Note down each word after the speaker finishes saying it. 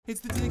It's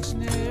the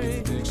dictionary.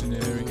 It's the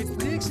dictionary. It's the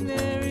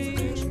dictionary.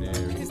 It's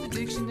the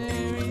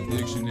dictionary.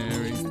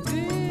 Dictionary. It's the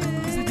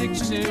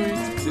dictionary.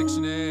 It's the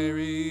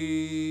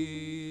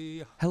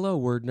dictionary. Hello,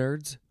 word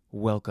nerds.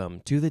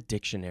 Welcome to the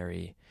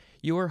dictionary.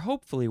 You are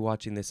hopefully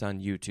watching this on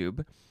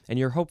YouTube, and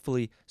you're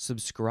hopefully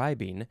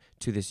subscribing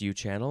to this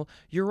channel.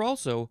 You're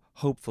also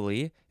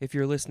hopefully, if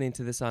you're listening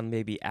to this on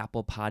maybe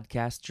Apple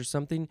Podcasts or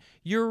something,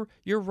 you're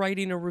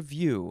writing a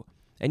review.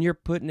 And you're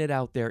putting it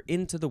out there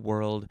into the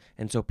world,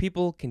 and so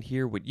people can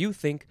hear what you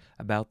think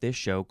about this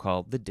show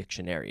called The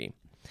Dictionary.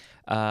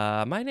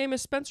 My name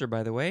is Spencer,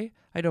 by the way.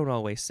 I don't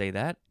always say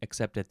that,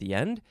 except at the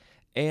end.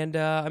 And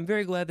I'm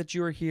very glad that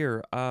you are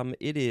here.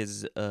 It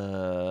is,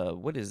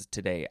 what is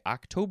today?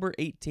 October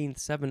 18th,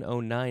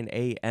 7:09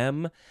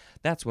 a.m.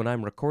 That's when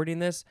I'm recording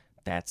this.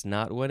 That's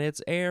not when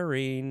it's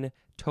airing.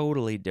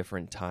 Totally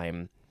different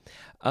time.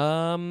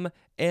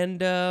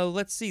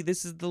 Let's see.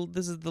 This is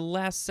the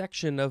last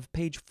section of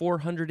page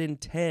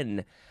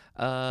 410.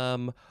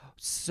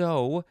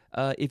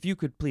 If you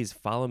could please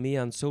follow me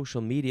on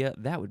social media,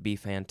 that would be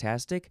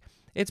fantastic.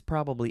 It's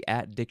probably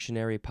at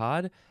Dictionary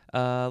Pod.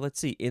 Let's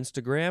see,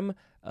 Instagram,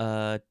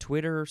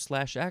 Twitter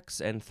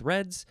 /X, and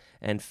Threads,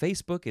 and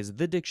Facebook is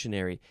The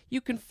Dictionary. You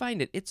can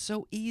find it. It's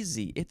so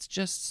easy. It's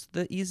just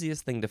the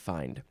easiest thing to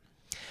find.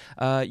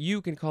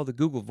 You can call the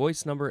Google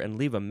Voice number and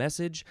leave a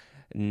message,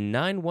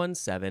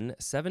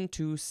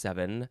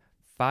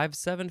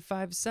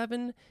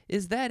 917-727-5757.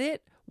 Is that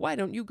it? Why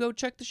don't you go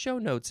check the show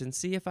notes and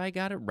see if I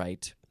got it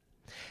right?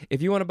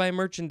 If you want to buy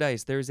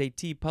merchandise, there's a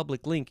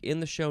TeePublic link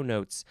in the show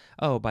notes.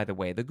 Oh, by the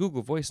way, the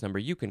Google Voice number,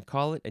 you can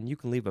call it and you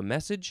can leave a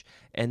message,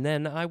 and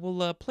then I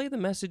will play the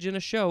message in a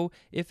show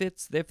if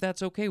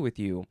that's okay with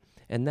you,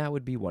 and that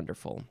would be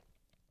wonderful.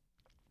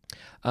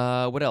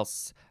 What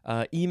else?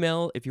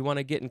 Email, if you want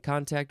to get in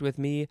contact with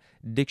me,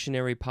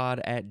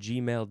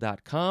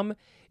 dictionarypod@gmail.com.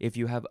 If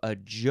you have a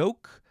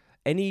joke,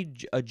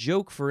 a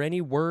joke for any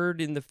word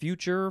in the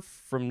future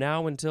from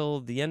now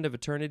until the end of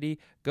eternity,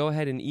 go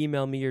ahead and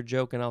email me your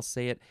joke and I'll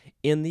say it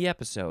in the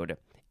episode.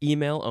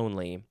 Email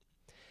only.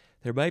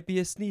 There might be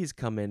a sneeze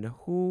coming.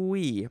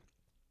 Hoo-wee.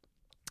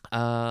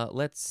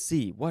 Let's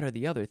see. What are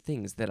the other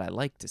things that I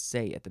like to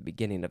say at the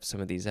beginning of some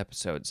of these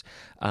episodes?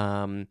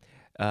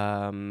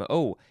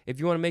 If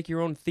you want to make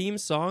your own theme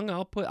song,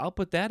 I'll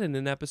put that in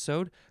an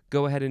episode.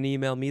 Go ahead and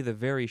email me the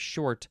very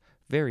short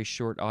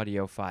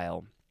audio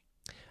file.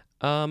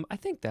 I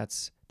think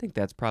that's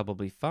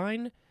probably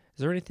fine. Is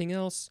there anything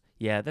else?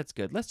 Yeah, that's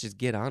good. Let's just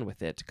get on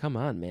with it. Come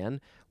on, man.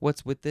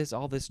 What's with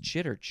all this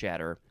chitter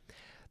chatter?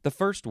 The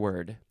first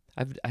word.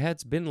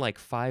 It's been like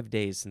 5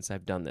 days since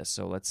I've done this,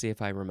 so let's see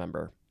if I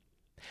remember.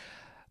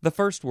 The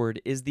first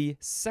word is the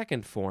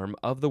second form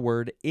of the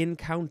word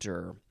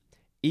encounter.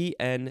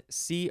 ENCOUNTER.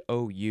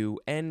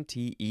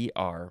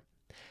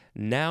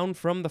 Noun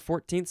from the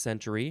 14th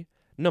century.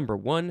 Number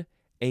 1,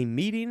 a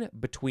meeting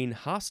between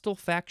hostile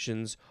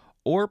factions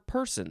or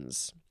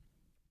persons.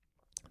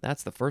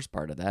 That's the first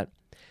part of that.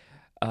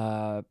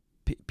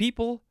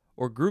 People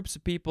or groups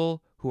of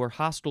people who are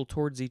hostile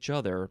towards each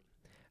other.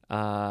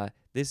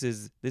 This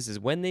is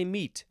when they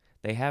meet.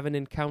 They have an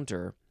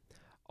encounter.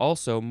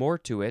 Also, more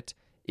to it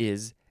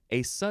is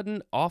a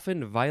sudden,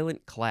 often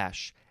violent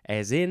clash,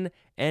 as in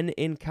an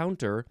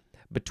encounter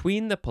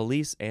between the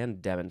police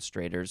and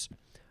demonstrators.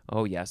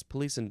 Oh yes,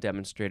 police and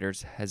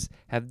demonstrators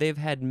they've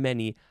had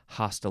many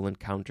hostile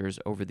encounters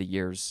over the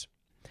years.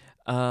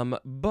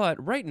 But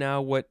right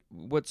now, what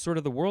sort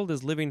of the world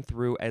is living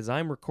through as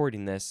I'm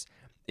recording this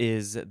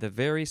is the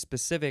very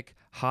specific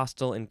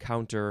hostile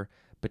encounter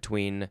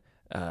between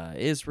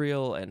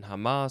Israel and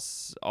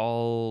Hamas,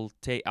 all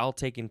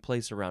taking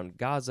place around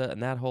Gaza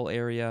and that whole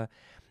area.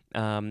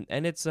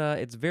 And it's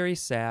very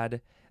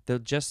sad.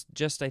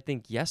 Just I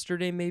think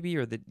yesterday maybe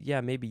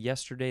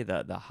yesterday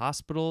the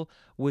hospital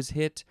was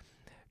hit.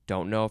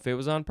 Don't know if it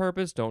was on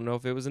purpose. Don't know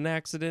if it was an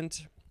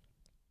accident.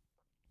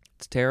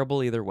 It's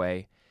terrible either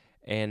way.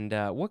 And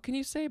what can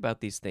you say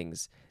about these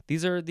things?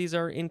 These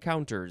are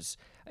encounters.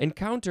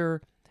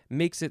 Encounter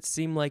makes it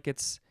seem like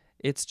it's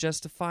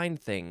just a fine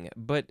thing,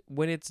 but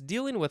when it's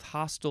dealing with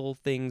hostile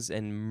things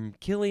and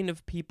killing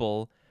of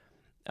people,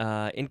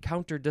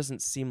 encounter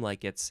doesn't seem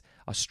like it's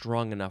a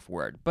strong enough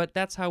word, but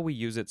that's how we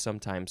use it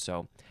sometimes,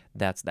 so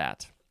that's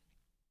that.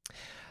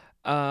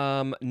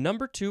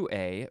 Number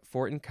 2A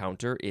for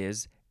encounter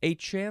is a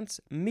chance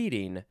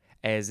meeting,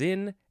 as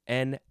in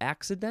an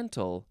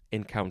accidental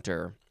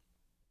encounter.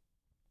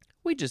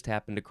 We just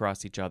happened to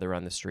cross each other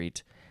on the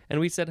street, and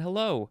we said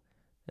hello,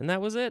 and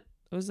that was it.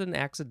 It was an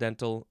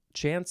accidental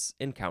chance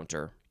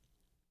encounter.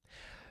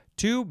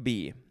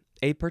 2B,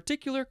 a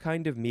particular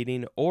kind of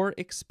meeting or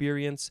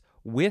experience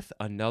with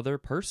another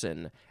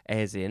person,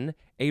 as in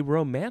a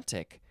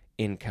romantic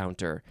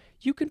encounter.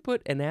 You can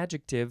put an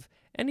adjective,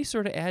 any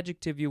sort of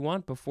adjective you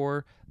want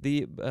before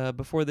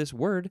this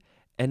word,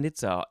 and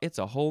it's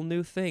a whole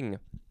new thing.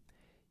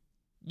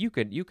 You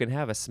can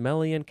have a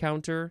smelly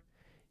encounter.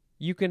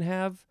 You can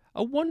have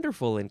a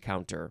wonderful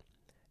encounter.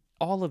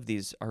 All of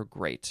these are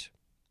great,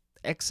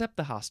 except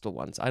the hostile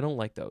ones. I don't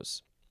like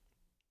those.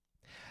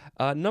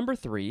 Number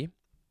 3,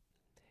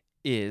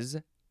 is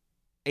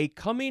a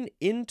coming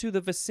into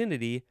the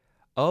vicinity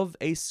of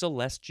a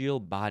celestial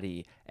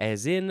body,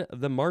 as in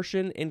the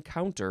Martian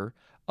encounter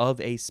of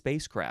a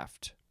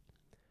spacecraft.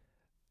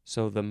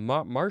 So the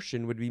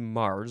Martian would be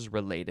Mars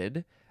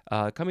related,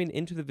 coming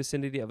into the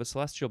vicinity of a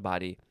celestial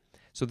body.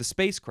 So the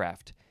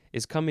spacecraft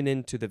is coming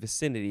into the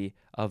vicinity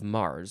of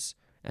Mars,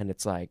 and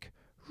it's like,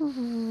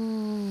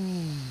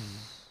 and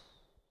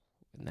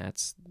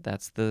that's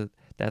the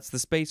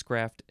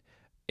spacecraft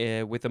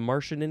with a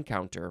Martian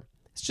encounter.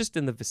 It's just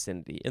in the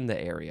vicinity, in the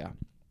area.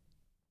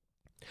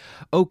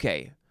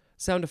 Okay,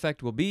 sound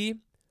effect will be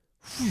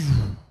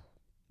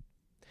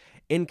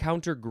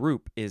encounter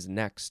group is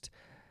next.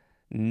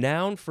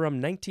 Noun from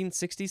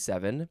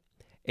 1967,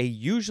 a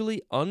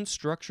usually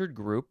unstructured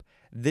group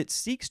that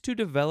seeks to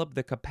develop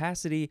the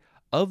capacity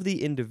of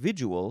the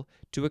individual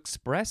to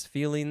express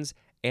feelings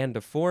and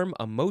to form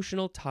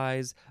emotional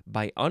ties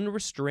by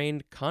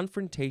unrestrained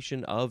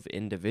confrontation of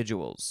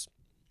individuals.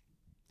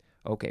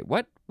 Okay,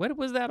 what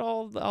was that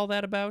all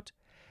that about?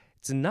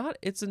 It's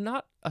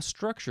not a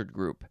structured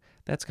group.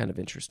 That's kind of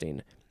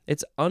interesting.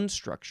 It's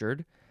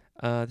unstructured.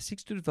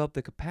 Seeks to develop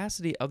the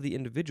capacity of the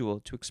individual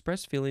to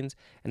express feelings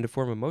and to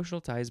form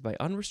emotional ties by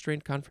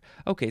unrestrained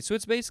Okay, so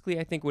it's basically,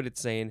 I think what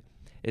it's saying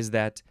is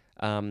that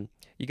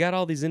you got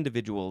all these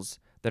individuals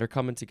that are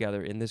coming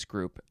together in this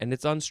group, and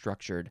it's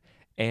unstructured,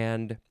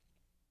 and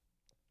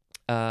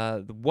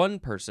one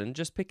person,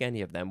 just pick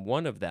any of them,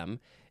 one of them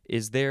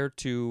is there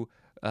to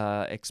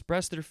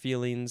express their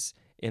feelings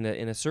in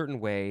a certain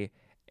way,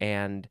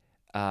 and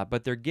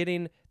but they're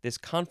getting this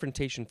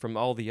confrontation from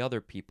all the other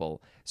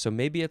people. So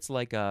maybe it's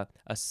like a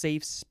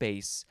safe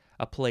space,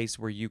 a place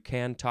where you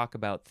can talk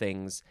about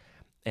things,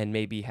 and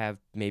maybe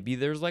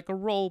there's like a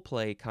role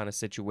play kind of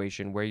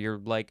situation where you're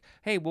like,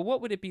 hey, well,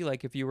 what would it be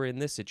like if you were in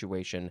this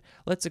situation?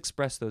 Let's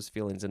express those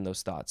feelings and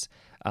those thoughts.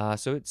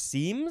 So it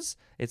seems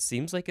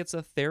like it's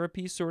a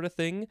therapy sort of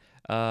thing,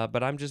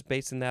 but I'm just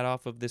basing that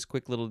off of this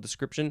quick little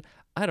description.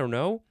 I don't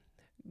know.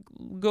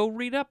 Go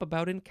read up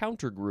about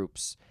encounter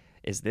groups.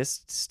 Is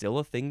this still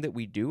a thing that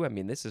we do? I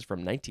mean, this is from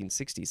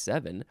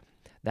 1967.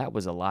 That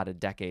was a lot of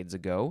decades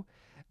ago.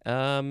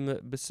 So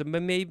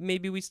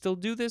maybe we still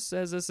do this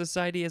as a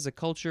society, as a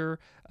culture.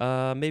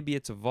 Maybe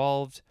it's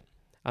evolved.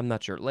 I'm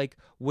not sure. Like,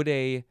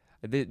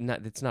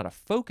 it's not a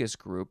focus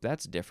group.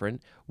 That's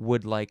different.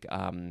 Would like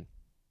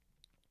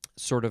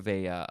sort of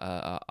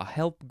a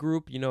help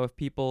group, if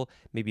people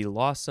maybe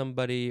lost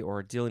somebody or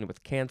are dealing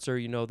with cancer,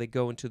 they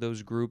go into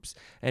those groups,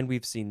 and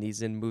we've seen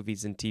these in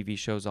movies and TV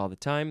shows all the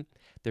time.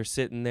 They're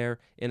sitting there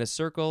in a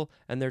circle,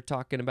 and they're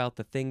talking about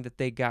the thing that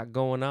they got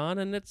going on,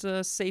 and it's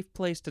a safe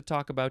place to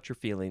talk about your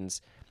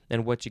feelings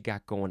and what you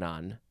got going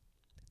on.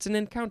 It's an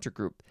encounter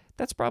group.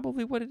 That's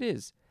probably what it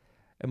is.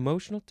 And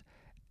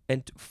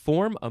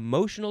form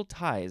emotional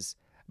ties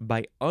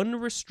by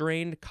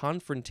unrestrained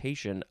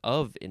confrontation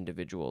of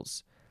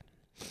individuals.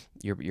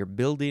 You're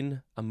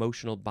building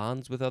emotional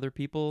bonds with other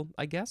people,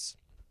 I guess.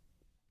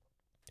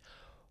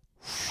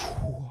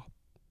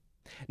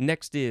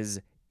 Next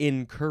is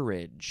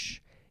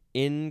encourage.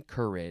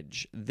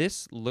 Encourage.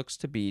 This looks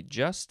to be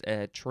just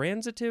a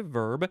transitive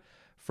verb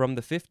from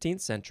the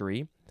 15th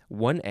century,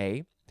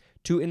 1a,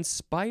 to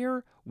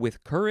inspire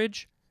with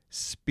courage,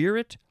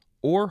 spirit,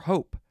 or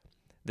hope.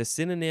 The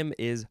synonym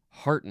is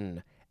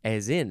hearten,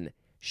 as in,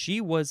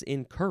 she was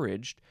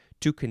encouraged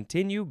to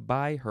continue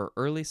by her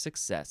early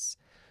success.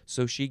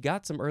 So she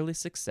got some early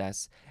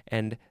success,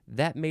 and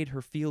that made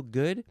her feel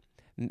good.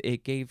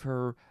 It gave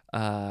her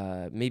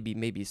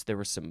maybe there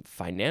were some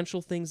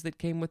financial things that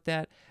came with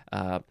that.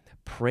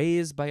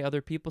 Praise by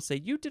other people,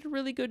 say, you did a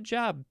really good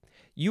job.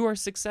 You are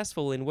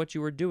successful in what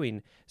you were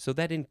doing. So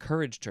that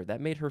encouraged her.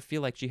 That made her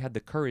feel like she had the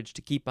courage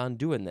to keep on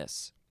doing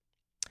this.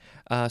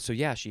 So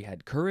yeah, she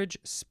had courage,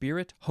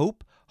 spirit,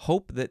 hope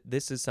that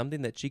this is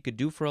something that she could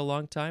do for a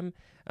long time.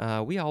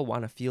 We all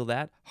want to feel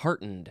that.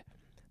 Heartened.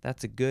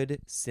 That's a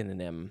good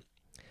synonym.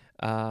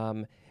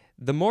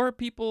 The more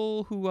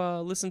people who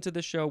listen to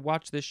this show,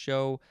 watch this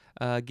show,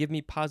 give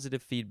me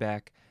positive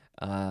feedback,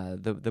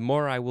 the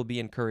more I will be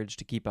encouraged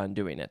to keep on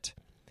doing it.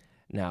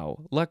 Now,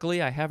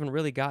 luckily, I haven't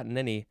really gotten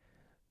any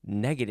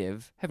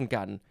negative.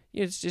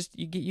 It's just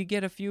you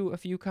get a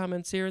few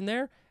comments here and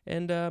there,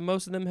 and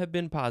most of them have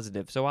been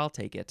positive, so I'll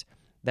take it.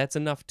 That's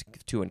enough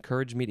to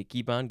encourage me to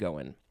keep on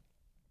going.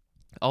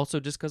 Also,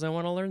 just because I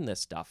want to learn this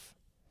stuff.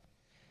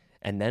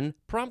 And then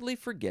promptly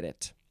forget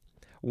it.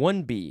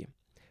 1b,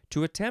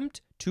 to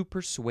attempt to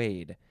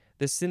persuade.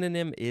 The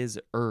synonym is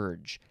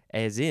urge,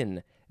 as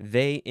in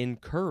they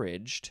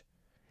encouraged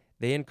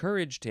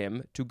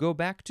him to go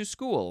back to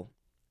school.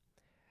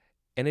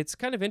 And it's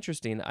kind of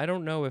interesting. I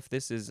don't know if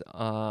this is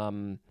a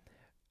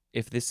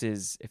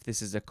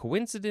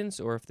coincidence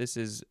or if this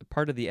is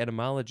part of the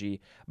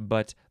etymology,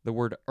 but the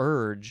word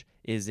urge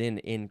is in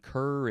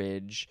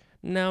encourage.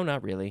 No,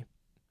 not really.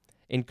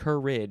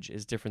 Encourage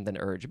is different than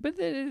urge, but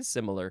it is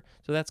similar.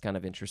 So that's kind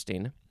of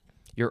interesting.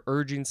 You're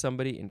urging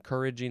somebody,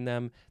 encouraging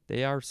them.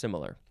 They are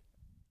similar.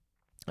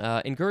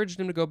 Encouraged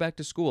him to go back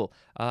to school.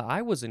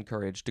 I was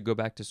encouraged to go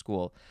back to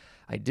school.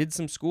 I did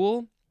some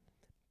school.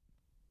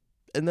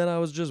 And then I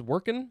was just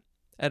working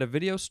at a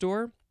video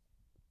store.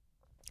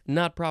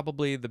 Not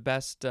probably the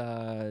best,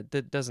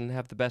 that doesn't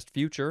have the best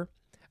future,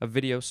 a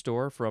video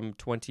store from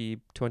 20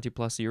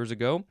 plus years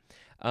ago.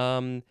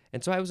 And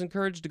so I was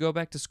encouraged to go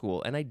back to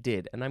school, and I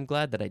did, and I'm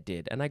glad that I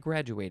did, and I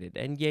graduated,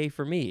 and yay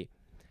for me.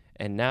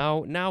 And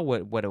now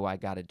what do I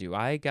got to do?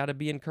 I got to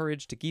be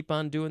encouraged to keep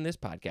on doing this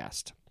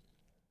podcast.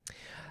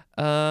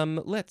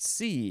 Let's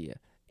see.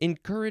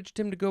 Encouraged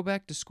him to go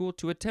back to school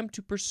to attempt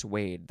to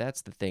persuade.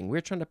 That's the thing.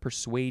 We're trying to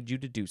persuade you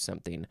to do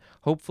something.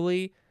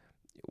 Hopefully,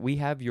 we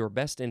have your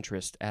best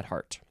interest at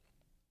heart.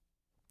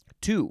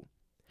 2,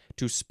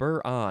 to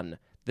spur on.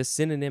 The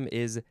synonym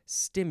is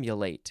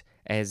stimulate,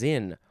 as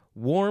in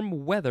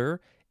warm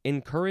weather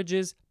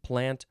encourages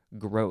plant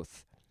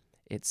growth.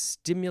 It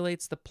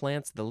stimulates the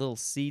plants, the little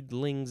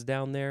seedlings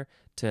down there,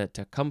 to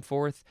come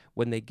forth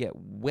when they get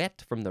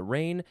wet from the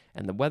rain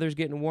and the weather's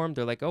getting warm.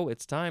 They're like, oh,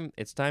 it's time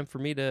for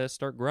me to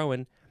start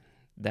growing.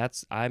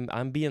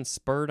 I'm being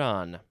spurred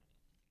on.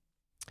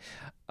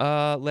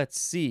 Let's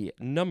see.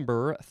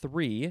 Number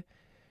 3,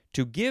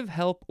 to give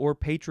help or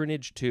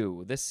patronage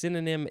to. The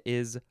synonym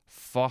is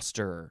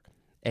foster,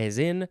 as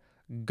in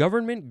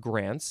government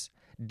grants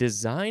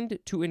designed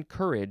to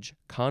encourage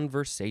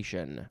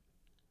conversation.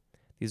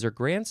 These are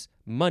grants,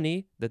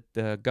 money that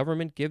the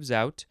government gives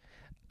out,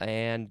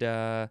 and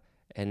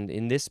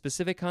in this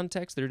specific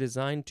context, they're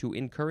designed to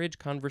encourage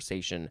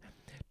conversation,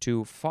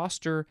 to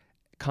foster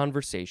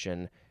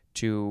conversation,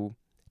 to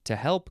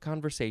help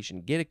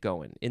conversation, get it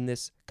going in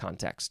this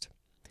context,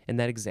 in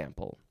that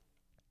example.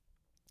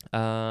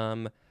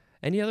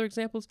 Any other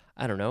examples?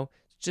 I don't know.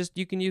 Just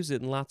you can use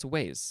it in lots of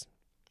ways.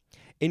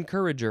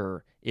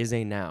 Encourager is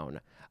a noun.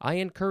 I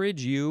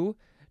encourage you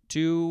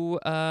to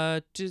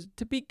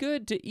be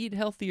good, to eat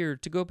healthier,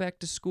 to go back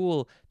to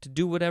school, to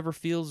do whatever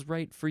feels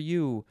right for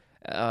you,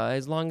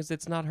 as long as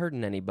it's not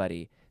hurting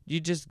anybody.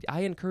 I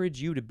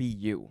encourage you to be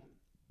you.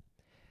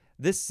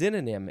 This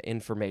synonym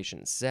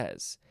information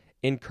says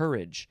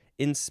encourage,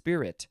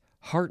 inspirit,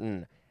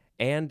 hearten,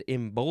 and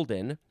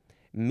embolden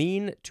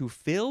mean to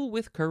fill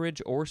with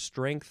courage or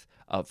strength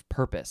of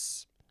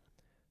purpose.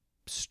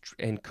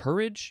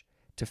 Encourage,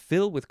 to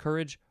fill with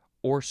courage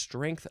or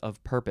strength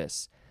of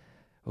purpose.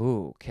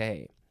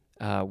 Okay.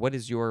 What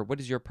is your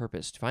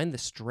purpose? Find the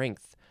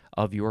strength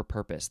of your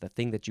purpose, the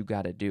thing that you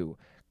got to do.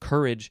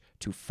 Courage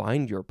to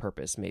find your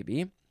purpose,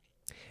 maybe.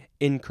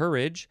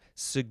 Encourage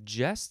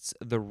suggests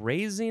the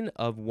raising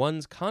of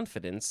one's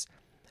confidence,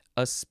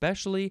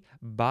 especially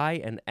by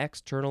an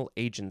external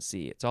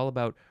agency. It's all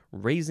about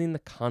raising the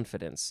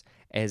confidence,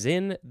 as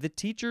in the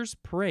teacher's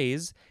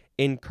praise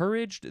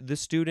encouraged the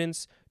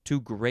students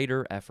to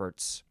greater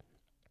efforts.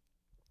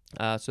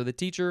 So the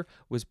teacher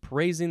was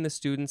praising the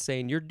students,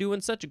 saying, "You're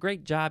doing such a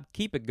great job.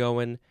 Keep it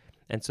going."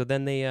 And so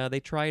then they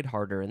tried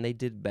harder and they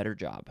did a better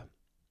job.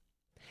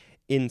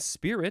 In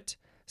spirit,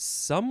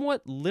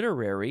 somewhat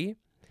literary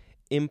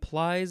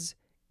implies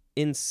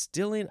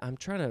instilling. I'm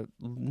trying to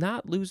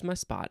not lose my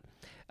spot.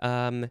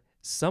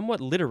 Somewhat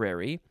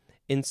literary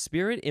in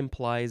spirit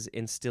implies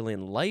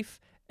instilling life,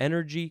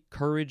 energy,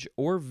 courage,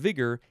 or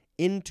vigor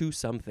into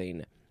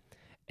something,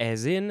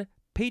 as in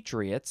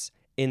patriots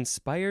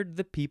inspired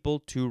the people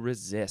to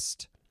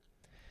resist.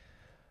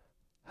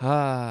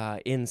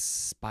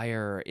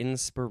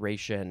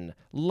 Inspiration,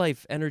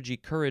 life, energy,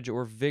 courage,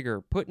 or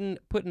vigor, putting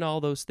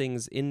all those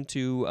things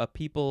into a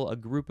people, a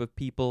group of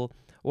people,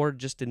 or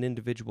just an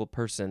individual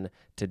person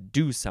to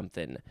do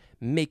something,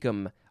 make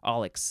them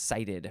all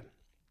excited.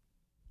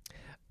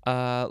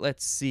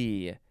 Let's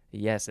see.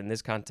 Yes, in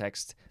this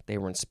context, they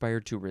were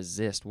inspired to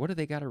resist. What do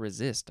they got to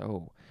resist?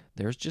 Oh,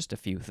 there's just a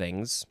few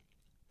things.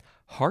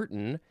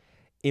 Hearten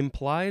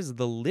implies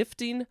the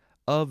lifting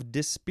of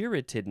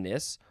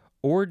dispiritedness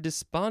or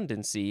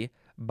despondency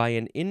by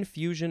an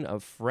infusion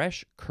of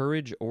fresh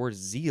courage or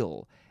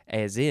zeal,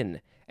 as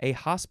in a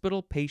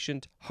hospital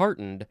patient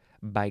heartened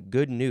by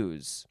good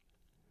news.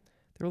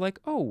 They're like,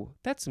 oh,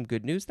 that's some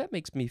good news. That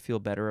makes me feel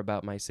better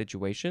about my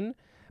situation,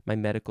 my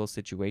medical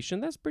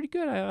situation. That's pretty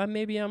good.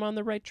 Maybe I'm on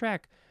the right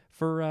track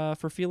for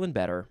feeling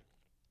better.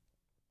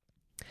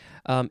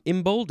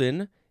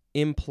 Embolden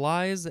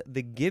implies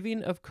the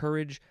giving of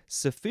courage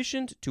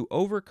sufficient to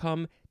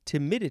overcome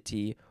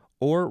timidity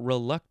or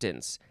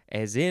reluctance,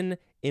 as in,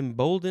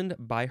 emboldened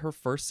by her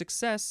first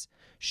success,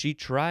 she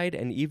tried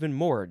an even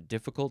more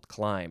difficult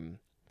climb.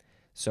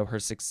 So her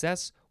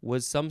success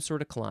was some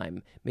sort of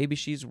climb. Maybe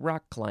she's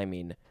rock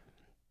climbing.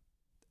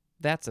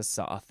 That's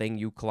a thing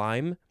you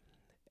climb.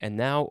 And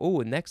now,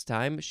 next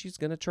time, she's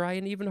going to try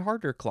an even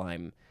harder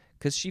climb,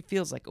 because she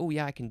feels like, oh,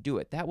 yeah, I can do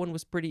it. That one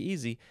was pretty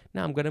easy.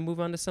 Now I'm going to move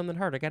on to something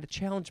hard. I got to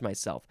challenge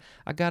myself.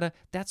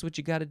 That's what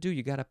you got to do.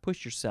 You got to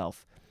push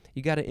yourself.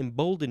 You got to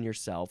embolden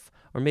yourself,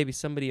 or maybe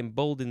somebody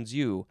emboldens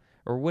you,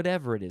 or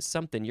whatever it is,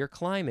 something. Your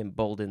climb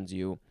emboldens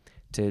you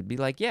to be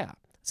like, yeah,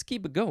 let's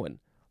keep it going.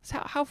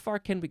 How far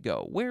can we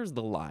go? Where's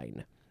the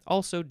line?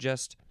 Also,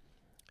 just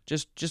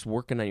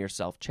working on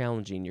yourself,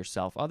 challenging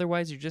yourself.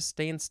 Otherwise, you're just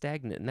staying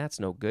stagnant, and that's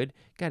no good.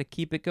 Got to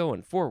keep it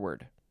going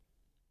forward.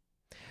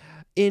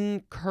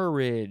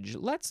 Encourage.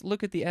 Let's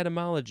look at the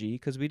etymology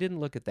because we didn't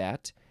look at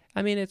that.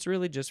 I mean, it's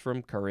really just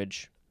from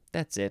courage.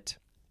 That's it.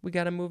 We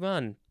got to move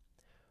on.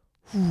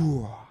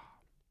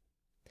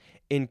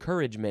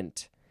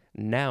 Encouragement.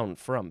 Noun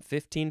from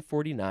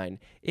 1549.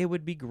 It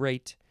would be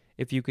great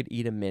if you could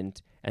eat a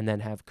mint and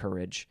then have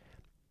courage.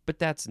 But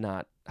that's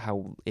not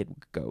how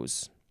it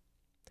goes.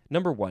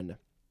 Number 1.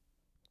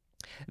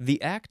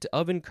 The act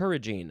of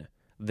encouraging.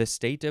 The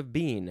state of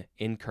being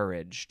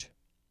encouraged.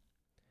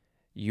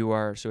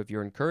 So if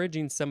you're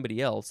encouraging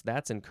somebody else,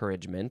 that's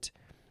encouragement.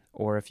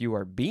 Or if you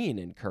are being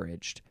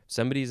encouraged,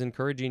 somebody's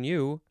encouraging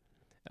you,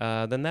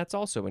 then that's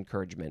also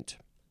encouragement.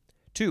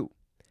 2,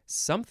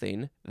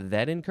 something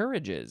that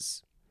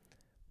encourages.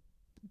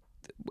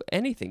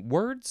 Anything.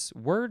 Words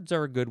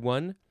are a good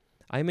one.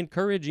 I'm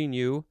encouraging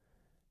you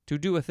to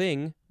do a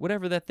thing,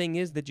 whatever that thing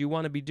is that you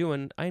want to be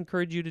doing. I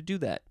encourage you to do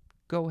that.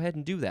 Go ahead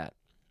and do that.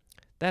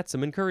 That's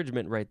some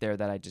encouragement right there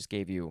that I just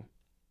gave you.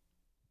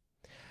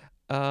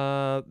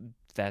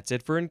 That's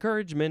it for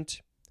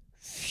encouragement.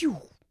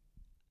 Phew.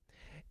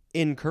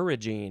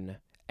 Encouraging.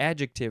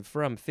 Adjective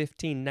from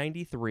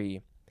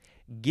 1593.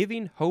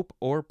 Giving hope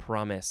or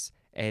promise,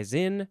 as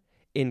in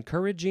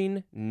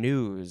encouraging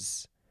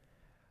news.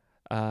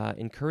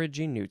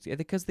 Encouraging news,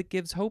 because it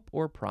gives hope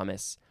or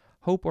promise.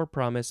 Hope or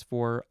promise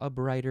for a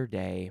brighter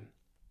day.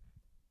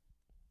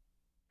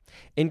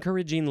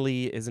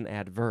 Encouragingly is an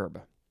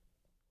adverb.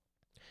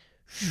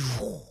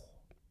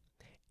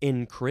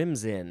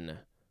 Encrimson.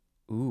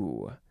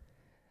 Ooh.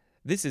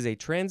 This is a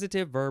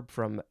transitive verb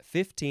from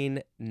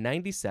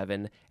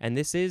 1597, and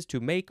this is to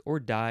make or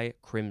dye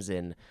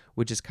crimson,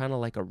 which is kind of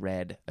like a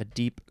red, a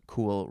deep,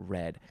 cool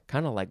red,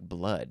 kind of like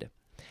blood.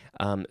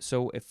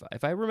 So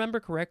if I remember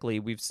correctly,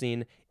 we've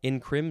seen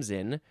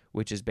encrimson,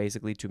 which is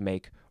basically to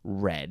make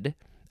red.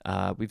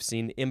 We've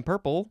seen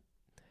empurple.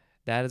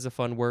 That is a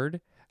fun word.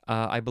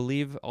 I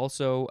believe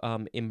also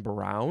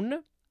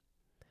embrown.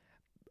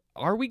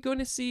 Are we going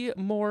to see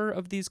more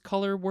of these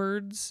color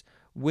words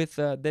with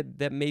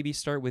that maybe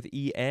start with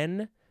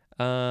en?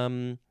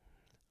 No,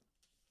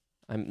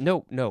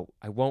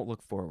 I won't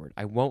look forward.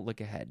 I won't look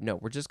ahead. No,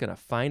 we're just going to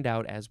find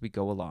out as we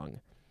go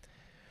along.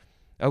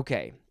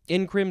 Okay,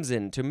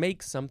 encrimson, to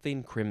make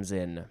something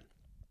crimson.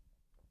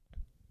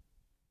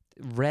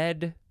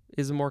 Red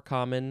is more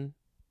common.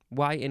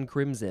 Why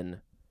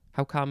encrimson?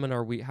 How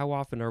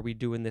often are we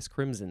doing this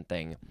crimson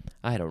thing?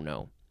 I don't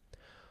know.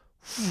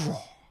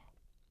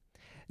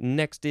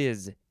 Next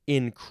is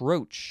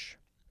encroach.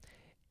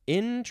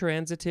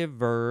 Intransitive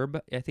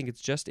verb, I think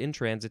it's just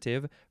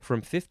intransitive, from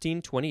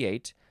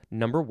 1528,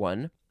 number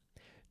 1.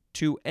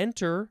 To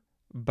enter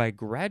by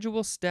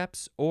gradual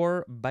steps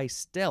or by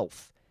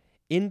stealth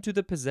into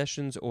the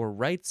possessions or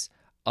rights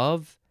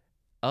of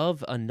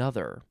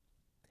another.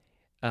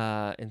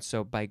 And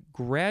so by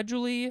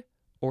gradually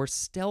or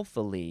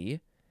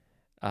stealthily,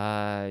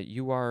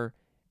 you are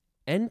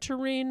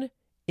entering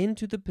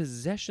into the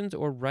possessions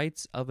or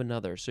rights of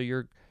another. So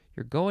you're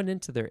going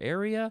into their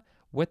area,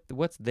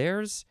 what's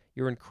theirs,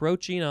 you're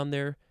encroaching on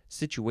their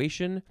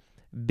situation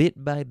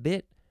bit by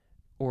bit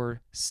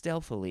or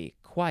stealthily,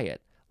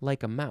 quiet,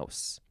 like a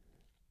mouse.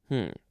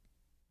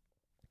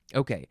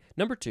 Okay,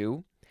 number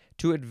 2,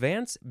 to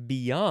advance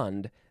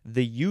beyond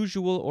the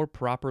usual or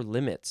proper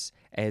limits,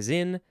 as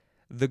in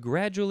the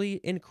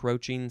gradually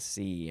encroaching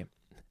sea.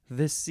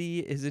 The sea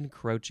is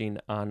encroaching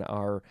on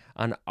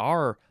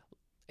our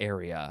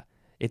area.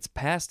 It's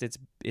past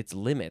its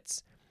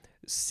limits.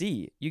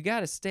 Sea, you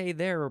got to stay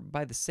there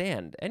by the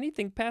sand.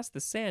 Anything past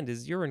the sand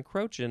is you're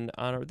encroaching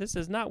on. This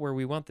is not where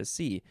we want the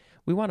sea.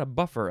 We want a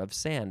buffer of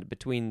sand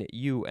between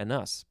you and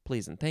us,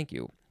 please and thank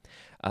you.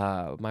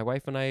 My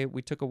wife and I,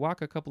 we took a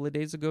walk a couple of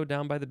days ago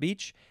down by the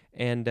beach,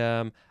 and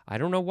I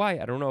don't know why.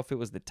 I don't know if it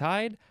was the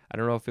tide. I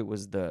don't know if it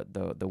was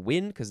the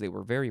wind, because they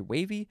were very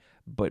wavy.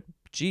 But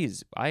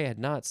geez, I had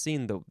not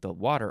seen the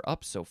water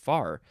up so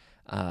far.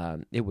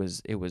 It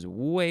was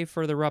way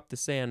further up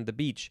the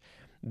beach,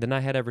 than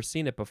I had ever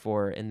seen it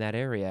before in that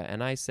area.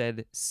 And I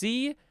said,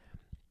 "See,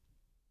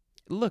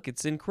 look,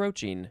 it's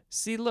encroaching.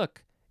 See,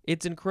 look,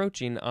 it's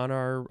encroaching on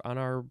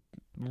our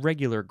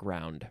regular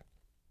ground.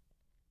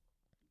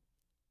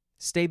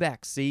 Stay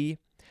back, see?"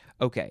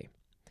 Okay,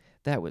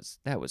 that was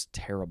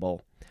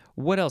terrible.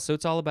 What else? So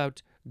it's all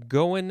about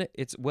going.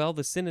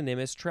 The synonym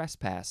is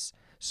trespass.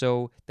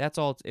 So that's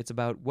all it's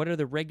about. What are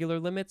the regular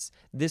limits?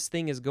 This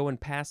thing is going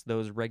past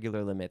those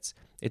regular limits.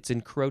 It's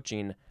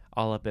encroaching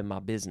all up in my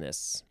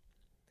business.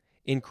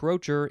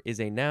 Encroacher is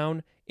a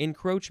noun.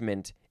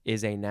 Encroachment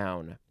is a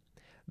noun.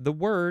 The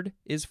word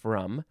is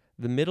from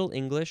the Middle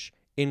English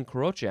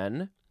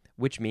encrochen,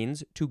 which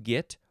means to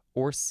get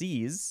or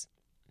seize.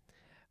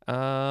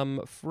 From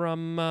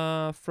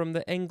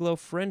the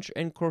Anglo-French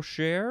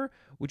encrocher,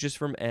 which is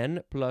from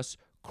en plus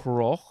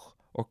croch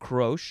or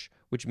croche,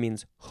 which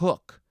means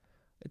hook.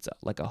 It's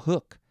like a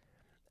hook.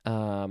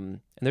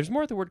 And there's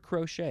more of the word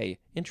crochet.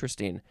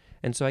 Interesting.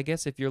 And so I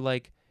guess if you're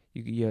like,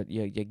 you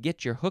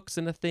get your hooks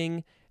in a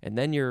thing, and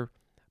then you're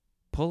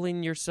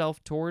pulling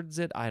yourself towards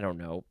it. I don't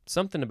know.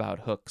 Something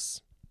about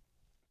hooks.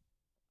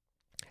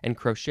 And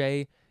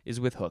crochet is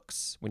with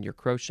hooks when you're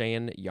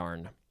crocheting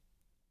yarn.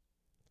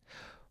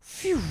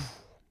 Phew.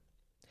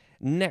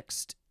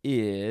 Next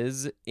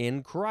is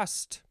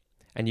encrust,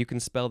 and you can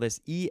spell this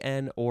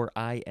E-N or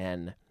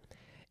I-N.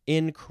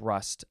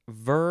 Encrust,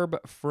 verb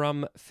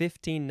from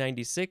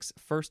 1596.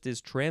 First is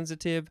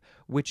transitive,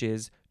 which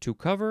is to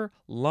cover,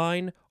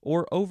 line,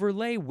 or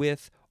overlay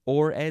with,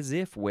 or as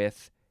if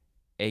with,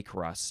 a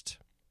crust.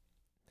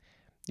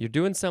 You're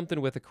doing something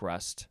with a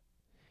crust.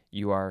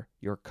 You're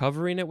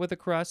covering it with a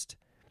crust.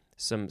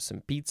 Some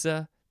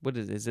pizza. What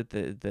is it?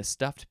 The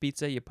stuffed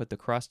pizza. You put the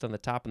crust on the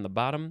top and the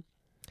bottom.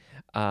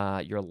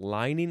 You're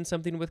lining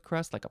something with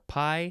crust, like a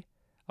pie.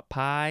 A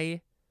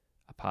pie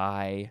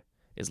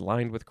is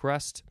lined with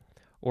crust,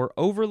 or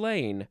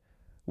overlaying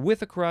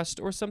with a crust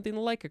or something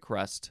like a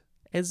crust,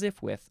 as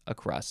if with a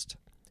crust,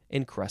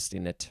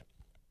 encrusting it.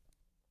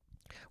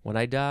 When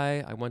I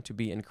die, I want to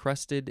be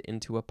encrusted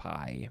into a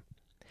pie.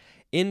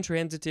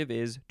 Intransitive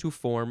is to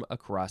form a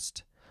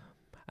crust.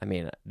 I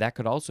mean, that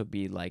could also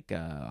be like,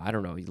 I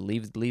don't know, you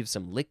leave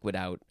some liquid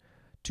out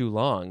too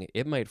long,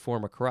 it might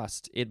form a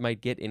crust. It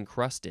might get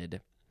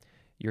encrusted.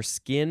 Your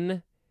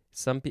skin,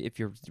 if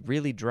you're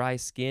really dry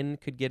skin,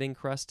 could get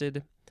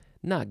encrusted.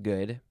 Not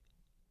good.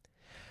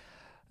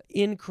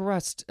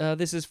 Encrust,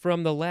 this is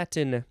from the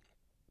Latin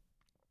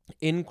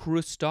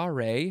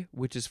incrustare,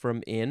 which is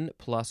from in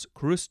plus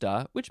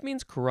crusta, which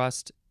means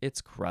crust.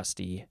 It's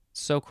crusty.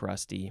 So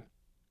crusty.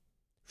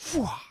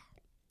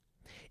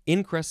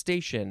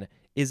 Incrustation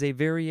is a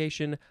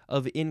variation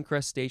of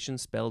incrustation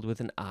spelled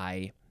with an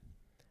I.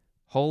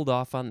 Hold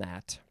off on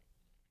that.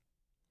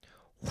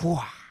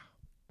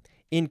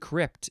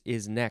 Encrypt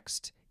is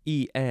next.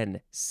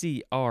 E-N-C-R-Y-P-T.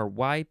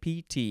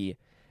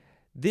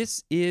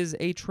 This is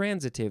a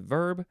transitive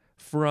verb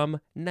from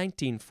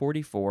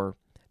 1944.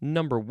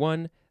 Number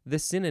 1, the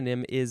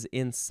synonym is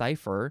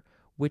encipher,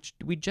 which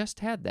we just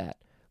had that.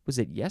 Was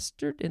it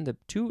yesterday in the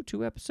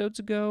two episodes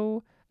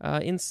ago?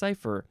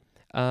 Encipher.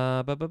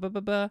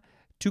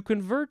 To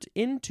convert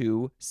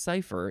into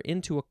cipher,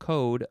 into a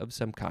code of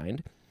some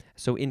kind.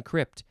 So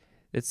encrypt.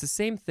 It's the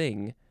same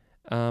thing.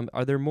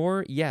 Are there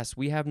more? Yes,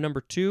 we have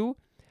number 2.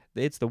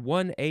 It's the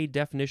 1A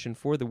definition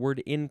for the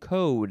word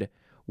encode,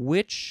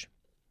 which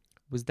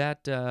was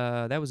that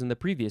was in the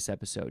previous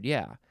episode.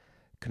 Yeah.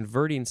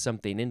 Converting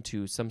something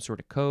into some sort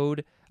of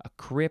code, a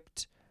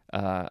crypt,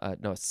 a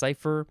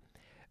cipher.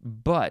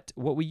 But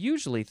what we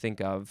usually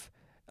think of,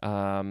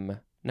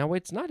 now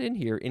it's not in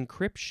here,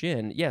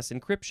 encryption. Yes,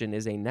 encryption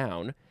is a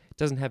noun. It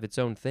doesn't have its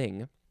own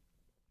thing.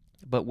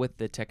 But with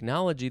the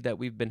technology that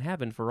we've been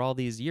having for all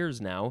these years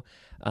now,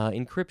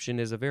 encryption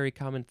is a very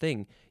common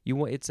thing.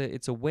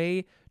 It's a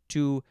way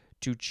to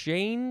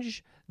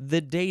change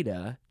the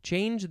data,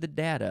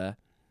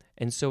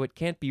 and so it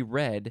can't be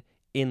read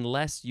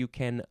unless you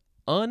can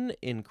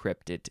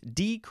unencrypt it.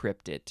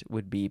 Decrypt it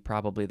would be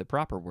probably the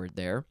proper word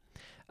there.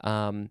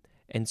 And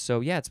so,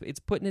 yeah, it's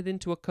putting it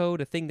into a code,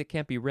 a thing that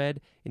can't be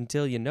read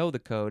until you know the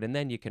code, and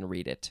then you can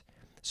read it.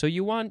 So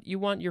you want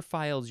your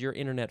files, your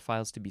internet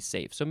files, to be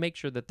safe. So make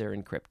sure that they're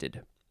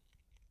encrypted.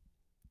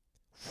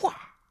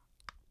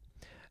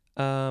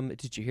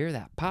 Did you hear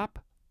that pop?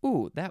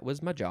 Ooh, that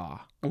was my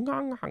jaw.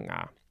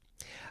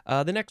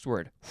 The next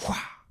word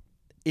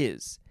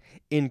is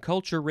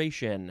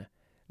enculturation,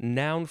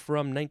 noun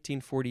from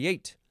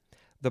 1948.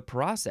 The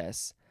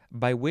process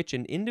by which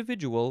an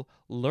individual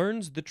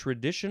learns the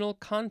traditional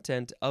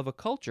content of a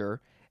culture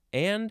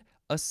and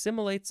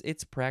assimilates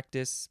its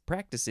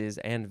practices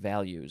and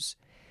values.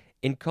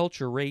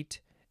 Enculturate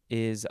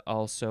is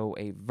also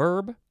a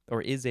verb,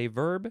 or is a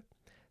verb.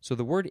 So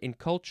the word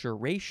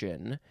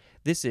enculturation,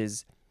 this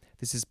is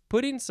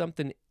putting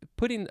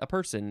a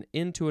person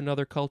into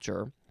another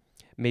culture,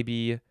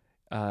 maybe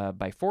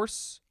by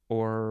force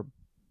or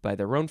by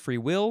their own free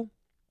will,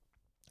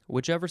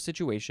 whichever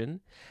situation,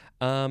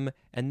 and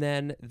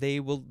then they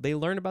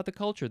learn about the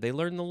culture, they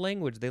learn the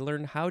language, they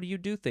learn how do you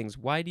do things,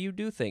 why do you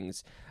do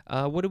things,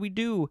 what do we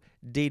do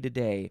day to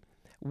day,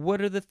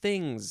 what are the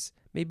things,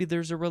 maybe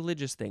there's a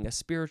religious thing, a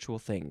spiritual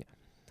thing,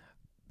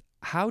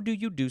 how do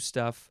you do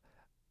stuff,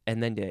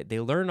 and then they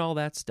learn all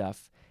that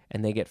stuff,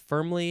 and they get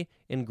firmly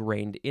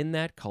ingrained in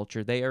that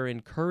culture. They are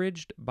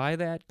encouraged by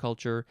that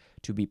culture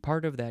to be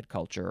part of that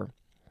culture,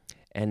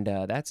 and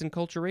that's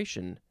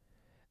enculturation.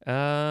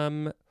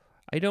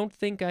 I don't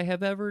think I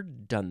have ever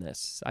done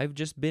this. I've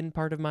just been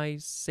part of my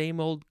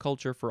same old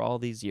culture for all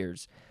these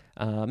years.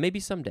 Maybe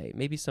someday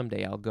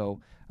I'll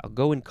go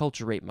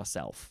enculturate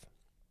myself.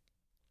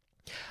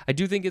 I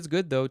do think it's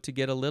good, though, to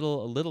get a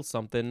little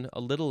something, a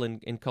little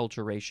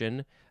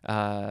enculturation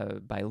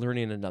by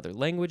learning another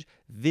language,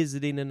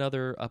 visiting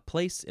another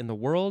place in the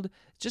world,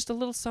 just a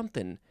little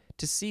something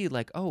to see,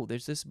 like, oh,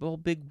 there's this whole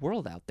big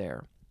world out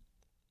there.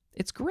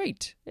 It's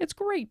great. It's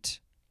great.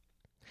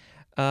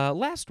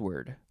 Last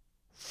word.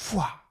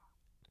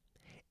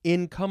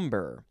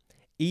 Encumber.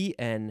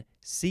 E-N-C-U-M-B-E-R.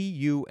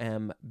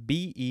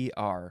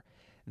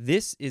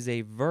 This is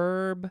a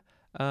verb.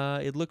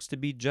 It looks to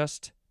be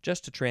just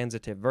a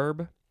transitive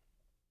verb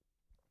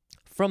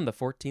from the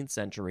 14th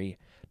century.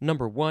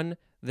 Number 1,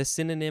 the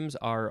synonyms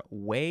are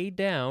weigh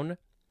down,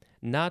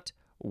 not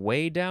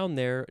way down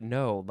there.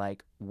 No,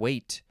 like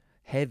weight,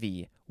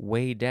 heavy,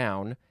 way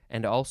down,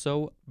 and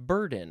also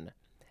burden,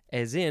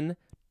 as in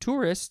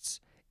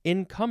tourists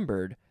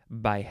encumbered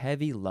by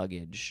heavy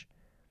luggage.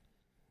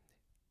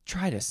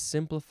 Try to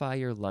simplify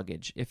your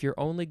luggage. If you're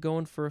only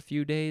going for a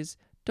few days,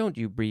 don't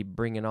you be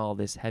bringing all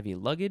this heavy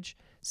luggage.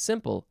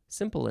 Simple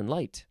and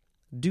light.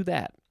 Do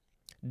that.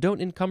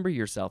 Don't encumber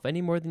yourself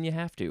any more than you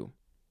have to.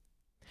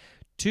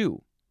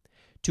 2.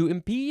 To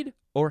impede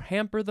or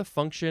hamper the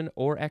function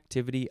or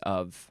activity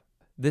of.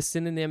 The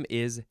synonym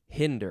is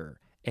hinder,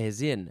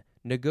 as in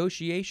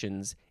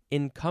negotiations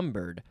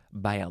encumbered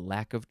by a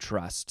lack of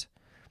trust.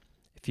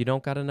 If you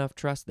don't got enough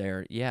trust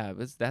there, yeah,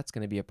 that's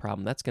going to be a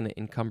problem. That's going to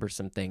encumber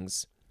some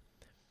things.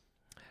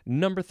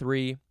 Number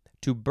 3,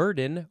 to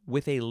burden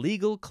with a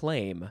legal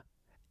claim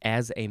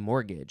as a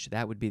mortgage.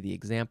 That would be the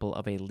example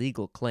of a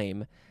legal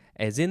claim.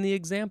 As in the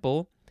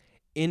example,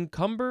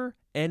 encumber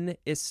an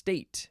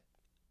estate.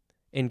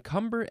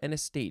 Encumber an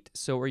estate.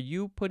 So are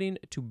you putting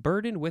to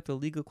burden with a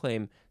legal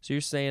claim? So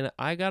you're saying,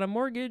 I got a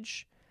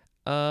mortgage,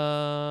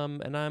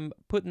 and I'm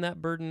putting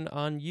that burden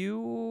on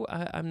you.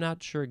 I'm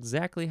not sure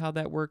exactly how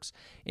that works.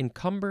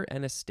 Encumber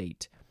an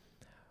estate.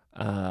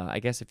 I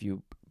guess if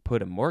you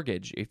put a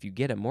mortgage, if you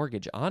get a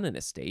mortgage on an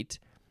estate,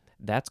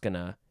 that's going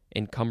to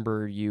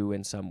encumber you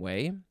in some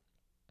way.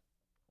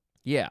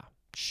 Yeah,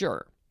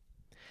 sure.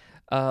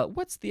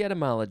 What's the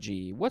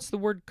etymology? What's the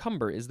word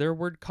cumber? Is there a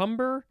word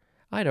cumber?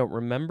 I don't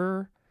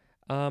remember.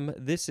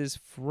 This is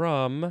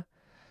from,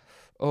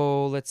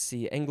 let's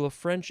see,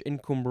 Anglo-French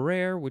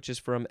encumber, which is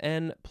from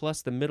en,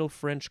 plus the Middle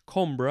French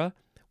combre,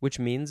 which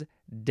means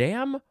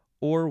dam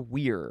or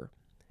weir.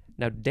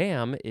 Now,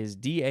 dam is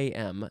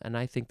D-A-M, and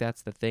I think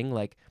that's the thing,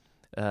 like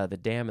the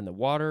dam in the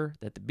water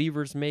that the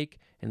beavers make,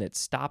 and it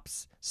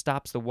stops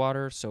the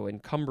water. So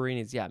encumbering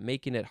is,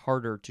 making it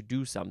harder to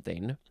do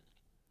something,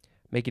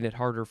 making it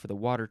harder for the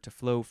water to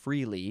flow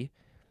freely.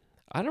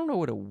 I don't know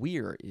what a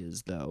weir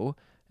is, though,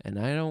 and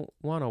I don't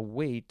want to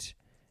wait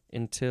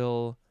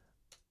until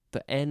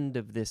the end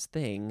of this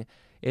thing.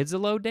 It's a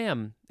low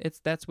dam.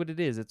 That's what it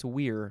is. It's a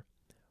weir.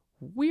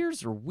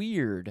 Weirs are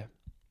weird.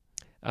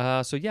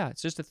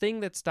 It's just a thing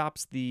that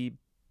stops the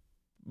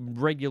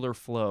regular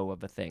flow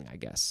of a thing, I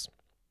guess.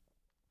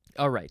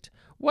 All right.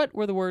 What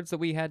were the words that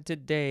we had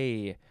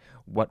today?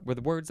 I'm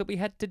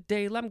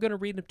going to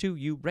read them to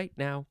you right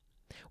now.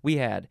 We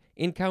had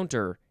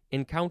encounter,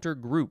 encounter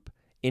group,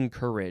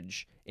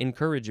 encourage,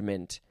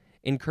 encouragement,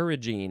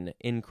 encouraging,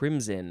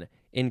 encrimson,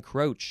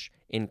 encroach,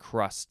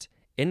 encrust,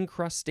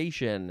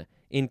 encrustation,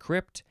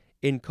 encrypt,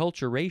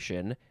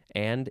 enculturation,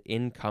 and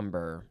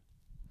encumber.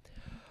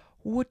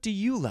 What do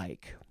you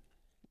like?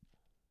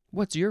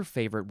 What's your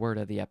favorite word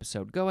of the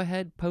episode? Go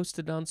ahead, post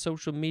it on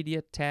social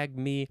media, tag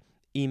me,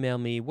 email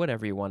me,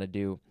 whatever you want to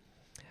do.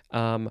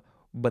 But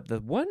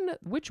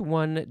which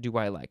one do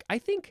I like? I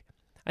think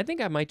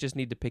I might just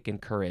need to pick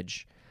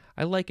encourage.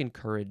 I like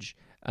encourage.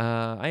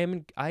 I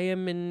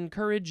am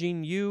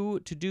encouraging you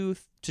to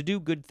do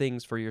good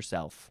things for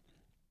yourself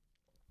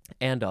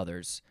and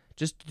others.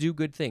 Just to do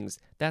good things.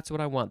 That's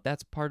what I want.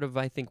 That's part of,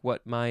 I think,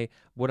 what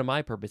one of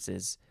my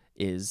purposes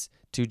is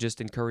to just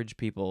encourage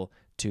people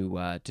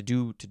to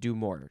do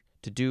more,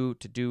 to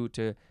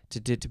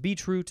be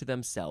true to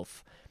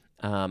themselves.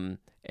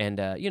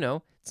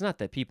 It's not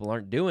that people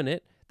aren't doing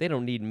it. They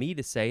don't need me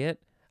to say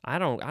it. I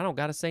don't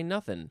got to say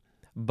nothing.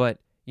 But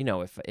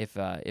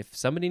if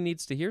somebody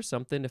needs to hear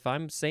something, if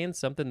I'm saying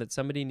something that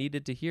somebody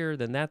needed to hear,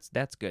 then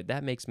that's good.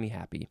 That makes me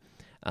happy.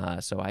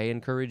 So I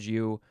encourage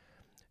you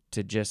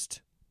to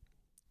just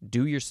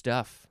do your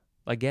stuff.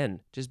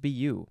 Again, just be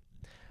you.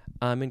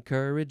 I'm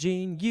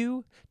encouraging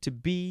you to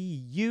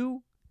be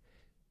you,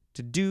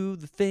 to do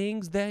the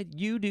things that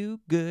you do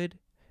good,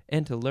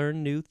 and to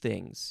learn new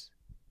things.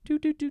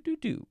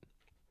 Do.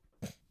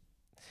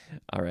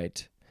 All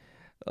right.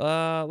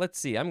 Let's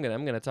see. I'm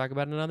gonna talk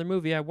about another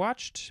movie I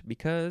watched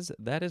because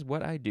that is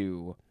what I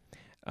do.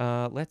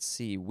 Let's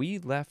see. We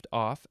left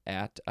off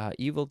at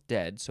Evil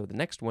Dead, so the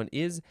next one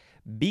is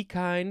Be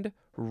Kind,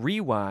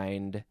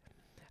 Rewind.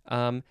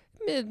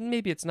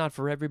 Maybe it's not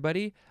for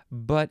everybody,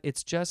 but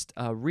it's just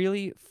a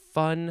really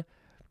fun,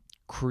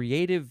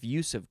 creative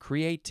use of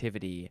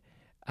creativity.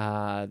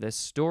 The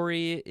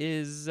story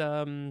is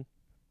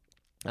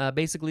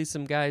basically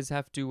some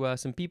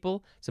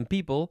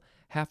people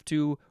have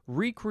to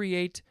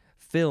recreate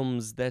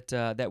films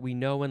that we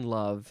know and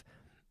love,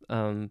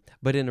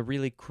 but in a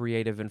really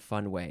creative and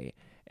fun way.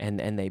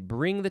 And they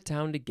bring the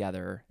town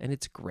together, and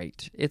it's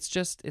great. It's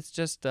just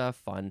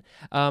fun.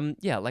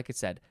 Like I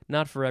said,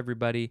 not for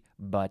everybody,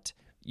 but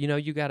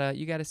you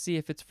gotta see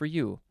if it's for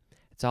you.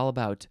 It's all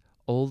about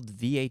old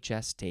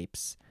VHS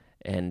tapes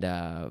and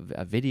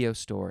a video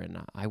store, and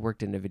I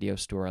worked in a video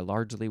store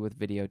largely with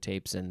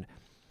videotapes, and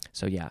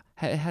so it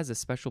has a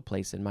special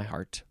place in my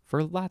heart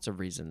for lots of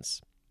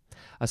reasons,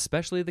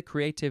 especially the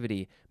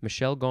creativity.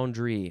 Michel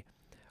Gondry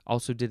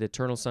also did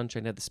Eternal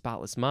Sunshine of the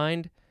Spotless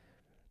Mind.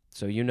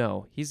 So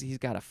he's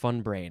got a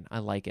fun brain. I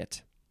like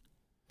it.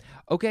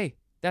 Okay,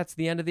 that's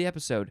the end of the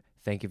episode.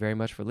 Thank you very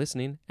much for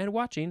listening and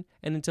watching,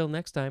 and until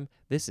next time,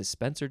 this is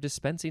Spencer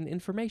dispensing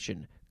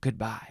information.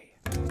 Goodbye.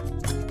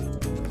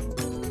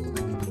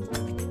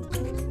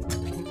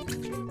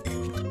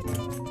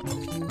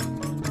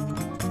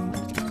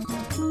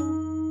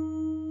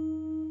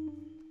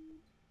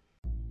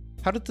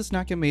 How Did This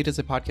Not Get Made is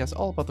a podcast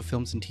all about the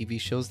films and TV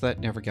shows that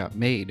never got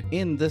made.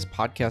 In this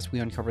podcast, we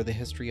uncover the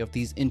history of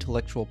these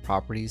intellectual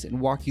properties and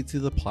walk you through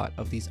the plot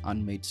of these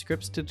unmade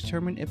scripts to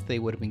determine if they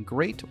would have been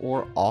great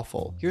or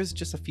awful. Here's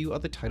just a few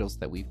other titles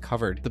that we've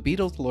covered. The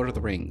Beatles' Lord of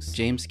the Rings,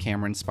 James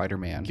Cameron's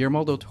Spider-Man,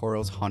 Guillermo del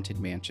Toro's Haunted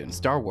Mansion,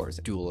 Star Wars,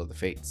 Duel of the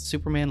Fates,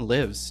 Superman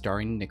Lives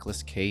starring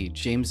Nicolas Cage,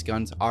 James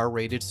Gunn's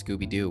R-rated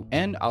Scooby-Doo,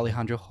 and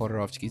Alejandro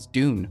Jodorowsky's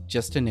Dune,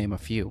 just to name a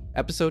few.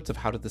 Episodes of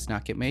How Did This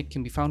Not Get Made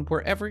can be found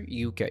wherever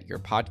you get your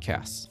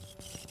podcasts.